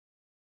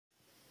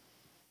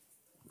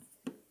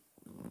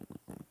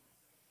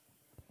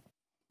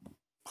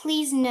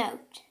Please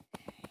note,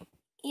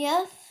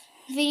 if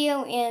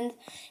video ends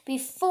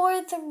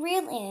before the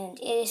real end,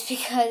 it is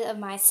because of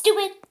my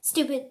stupid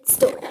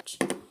storage.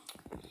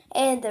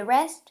 And the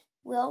rest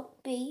will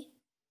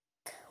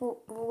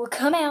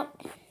come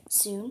out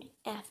soon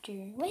after.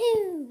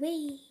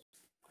 Woo-wee.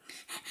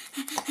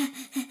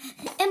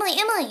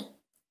 Emily!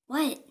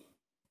 What?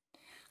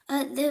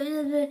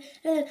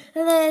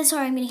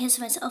 Sorry, I'm gonna kiss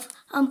myself.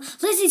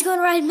 Lizzie's going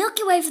to ride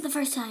Milky Way for the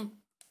first time.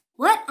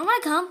 What? I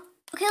wanna come.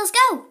 Okay, let's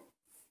go.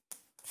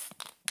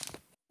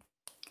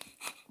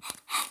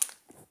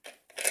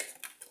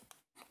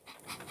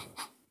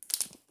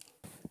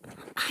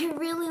 I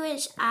really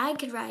wish I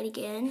could ride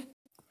again.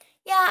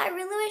 Yeah, I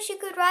really wish you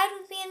could ride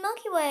with me in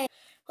Milky Way.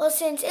 Well,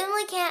 since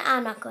Emily can't,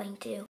 I'm not going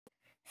to.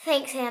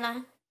 Thanks,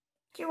 Hannah.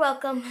 You're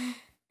welcome.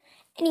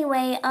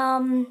 Anyway,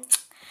 Emily,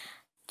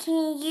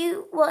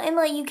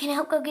 you can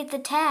help go get the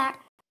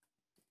tack.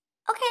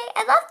 Okay,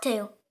 I'd love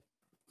to.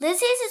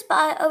 Lizzie's is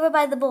over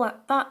by the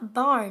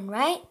barn,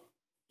 right?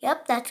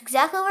 Yep, that's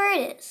exactly where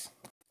it is.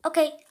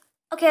 Okay.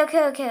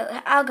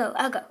 I'll go.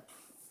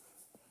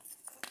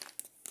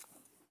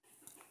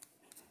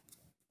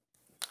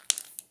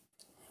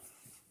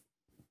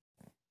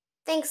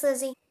 Thanks,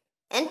 Lizzie.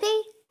 NP?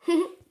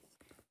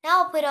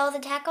 Now I'll put all the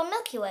tack on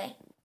Milky Way.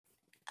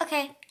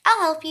 Okay,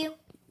 I'll help you.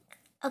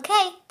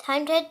 Okay,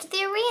 time to head to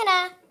the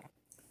arena.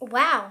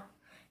 Wow,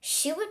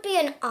 she would be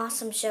an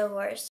awesome show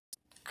horse.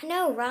 I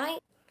know, right?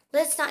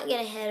 Let's not get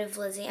ahead of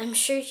Lizzie. I'm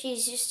sure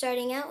she's just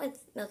starting out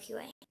with Milky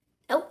Way.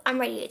 Nope, I'm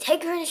ready to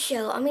take her in a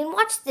show.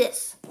 Watch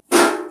this.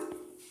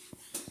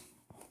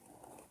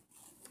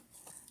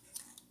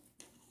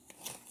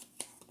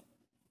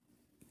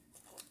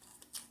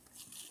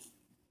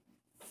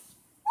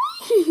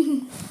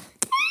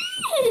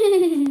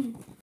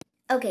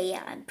 Okay,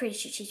 yeah, I'm pretty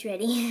sure she's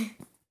ready.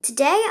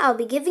 Today, I'll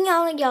be giving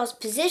all of y'all's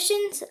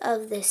positions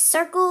of the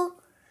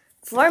circle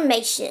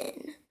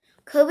formation.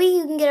 Kobe,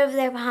 you can get over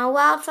there behind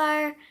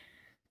Wildfire.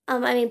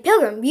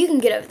 Pilgrim, you can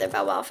get over there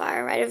by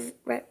Wildfire, right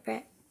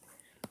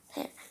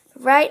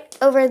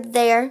over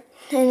there.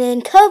 And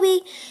then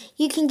Kobe,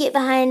 you can get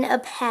behind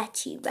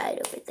Apache right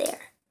over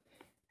there,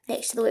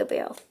 next to the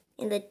wheelbarrow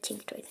in the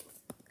Tinker Toy thing.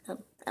 I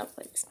don't know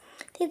what it is.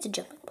 I think it's a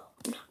jumping ball.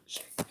 I'm not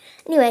sure.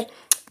 Anyway,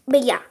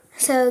 but yeah,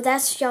 so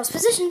that's y'all's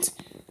positions.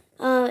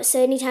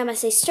 So anytime I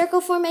say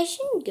circle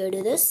formation, go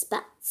to those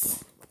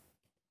spots.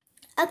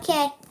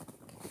 Okay.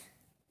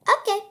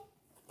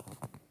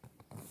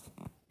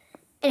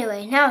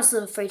 Anyway, now it's a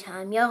little free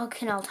time. Y'all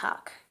can all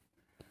talk.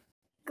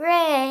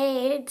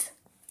 Great.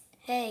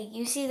 Hey,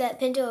 you see that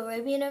Pinto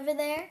Arabian over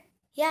there?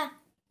 Yeah,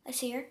 I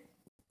see her.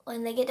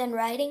 When they get done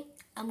riding,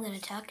 I'm gonna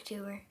talk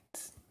to her.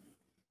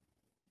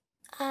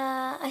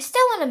 I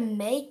still want to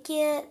make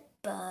it,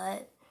 but I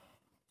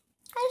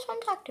just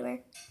want to talk to her.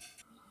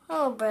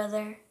 Oh,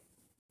 brother.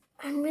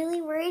 I'm really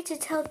worried to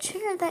tell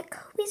Trigger that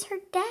Kobe's her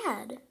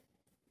dad.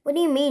 What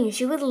do you mean?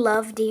 She would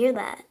love to hear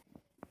that.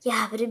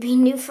 Yeah, but it'd be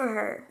new for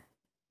her.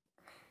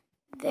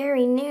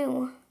 Very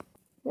new.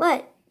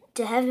 What?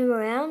 To have him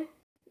around?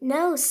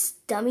 No,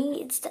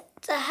 dummy. It's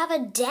to have a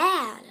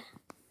dad.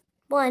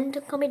 1,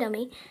 don't call me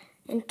dummy.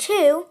 And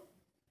 2,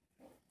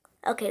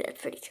 okay,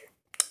 that's pretty true.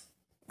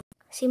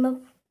 See my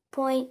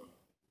point?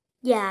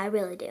 Yeah, I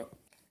really do.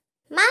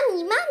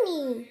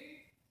 Mommy!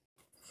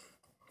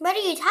 What are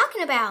you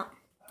talking about?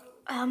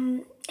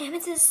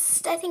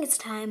 Amethyst, I think it's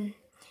time.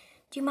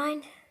 Do you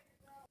mind?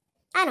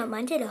 I don't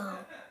mind at all.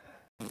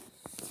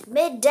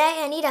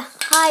 Midday, I need to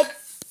hide.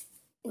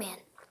 Man.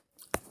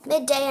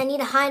 Midday, I need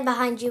to hide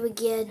behind you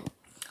again.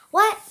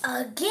 What?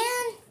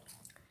 Again?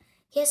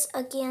 Yes,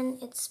 again.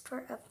 It's for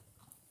an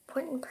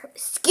important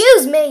purpose.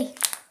 Excuse me!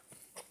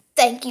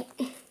 Thank you.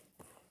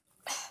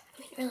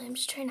 Really, I'm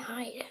just trying to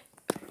hide.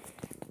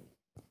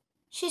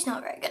 She's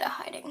not very good at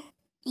hiding.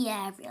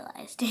 Yeah, I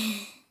realized.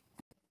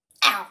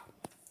 Ow.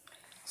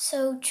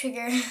 So,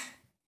 Trigger.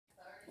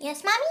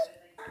 Yes,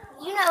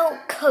 Mommy? You know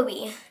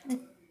Kobe, the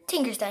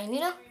Tinkerstein, you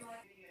know?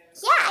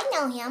 Yeah, I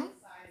know him.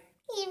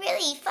 He's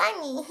really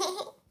funny.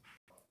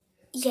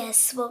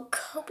 Yes, well,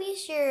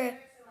 Kobe's your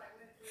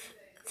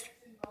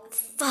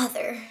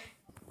father.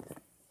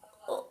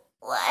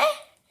 What?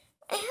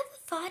 I have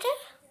a father?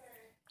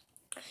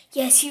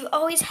 Yes, you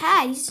always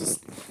had. He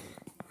just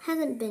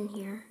hasn't been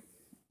here.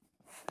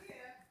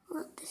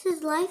 Well, this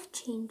is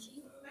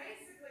life-changing.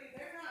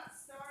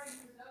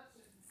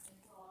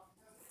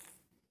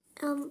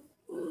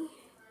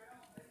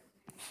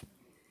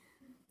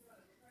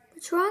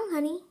 What's wrong,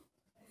 honey?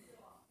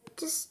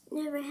 Just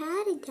never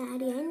had a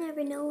daddy. I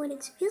never know what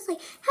it feels like.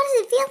 How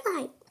does it feel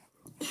like?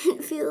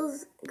 It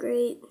feels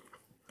great.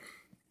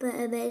 But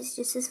I bet it's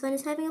just as fun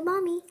as having a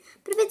mommy.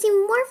 But I bet it's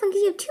even more fun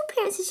because you have 2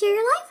 parents to share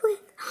your life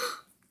with.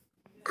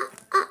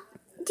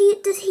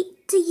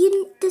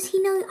 Does he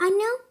know I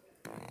know?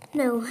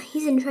 No,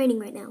 he's in training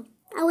right now.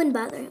 I wouldn't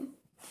bother him.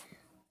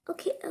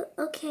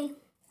 Okay.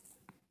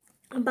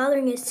 I'm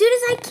bothering him as soon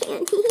as I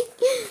can.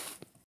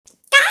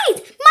 Guys,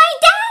 my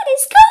dad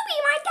is Kobe!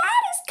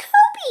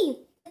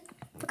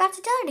 Forgot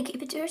to tell her to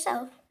keep it to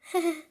herself.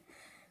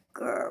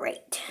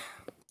 Great.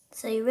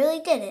 So you really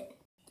did it?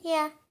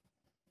 Yeah,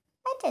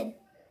 I did.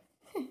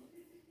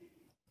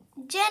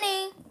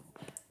 Jenny.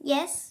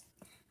 Yes?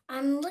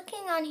 I'm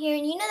looking on here,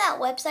 and you know that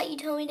website you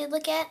told me to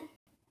look at?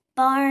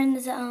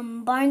 Barnes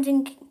and, I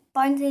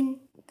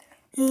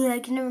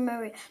can never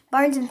remember it.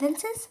 Barnes and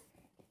Fences?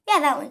 Yeah,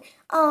 that one.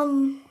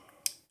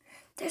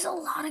 There's a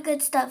lot of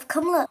good stuff.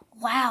 Come look.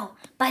 Wow,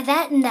 buy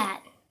that and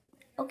that.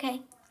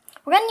 Okay.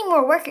 We're gonna need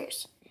more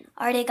workers.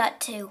 Already got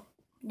 2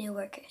 new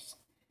workers.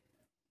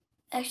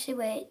 Actually,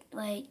 wait,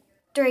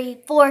 3,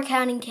 4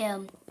 counting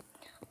Kim.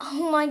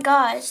 Oh my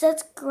gosh,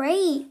 that's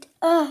great.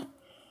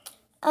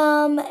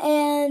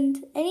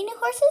 And any new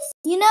horses?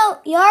 You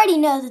already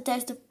know that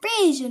there's the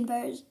Frisian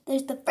version.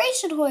 There's the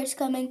Frisian horse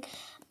coming,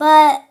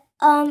 but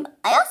I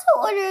also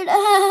ordered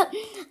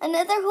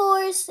another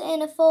horse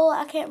and a foal.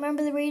 I can't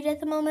remember the breed at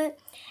the moment,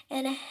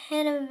 and a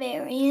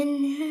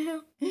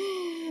Hanoverian.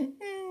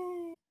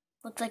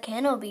 Looks like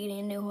Hannah will be getting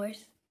a new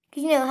horse.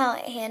 Cause you know how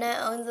Hannah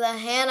owns the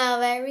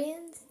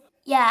Hanoverians.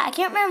 Yeah, I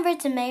can't remember if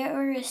it's a mare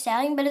or a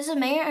stallion, but if it's a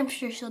mare, I'm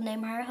sure she'll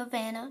name her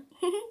Havana.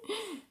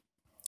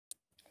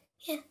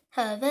 Yeah,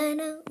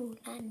 Havana, ooh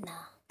la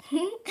la.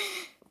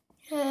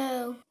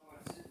 Oh.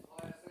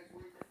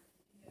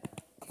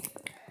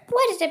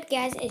 What is up,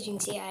 guys? As you can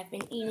see, I've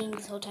been eating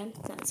this whole time.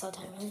 Not this whole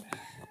time, really.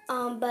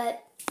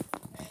 But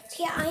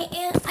yeah,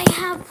 I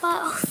have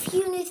bought a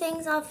few new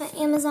things off of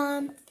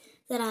Amazon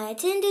that I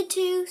attended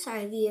to.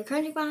 Sorry if you're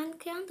crunching behind the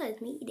counter.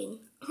 That's me eating.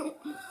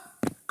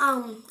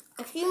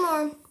 A few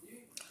more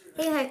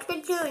things I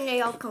expected to, and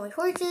they all come with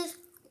horses.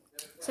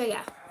 So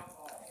yeah.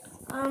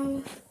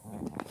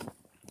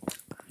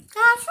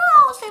 That's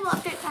all the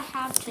updates I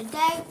have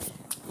today.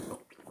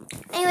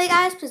 Anyway,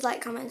 guys, please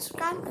like, comment, and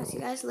subscribe. I'll see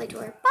you guys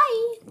later.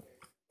 Bye!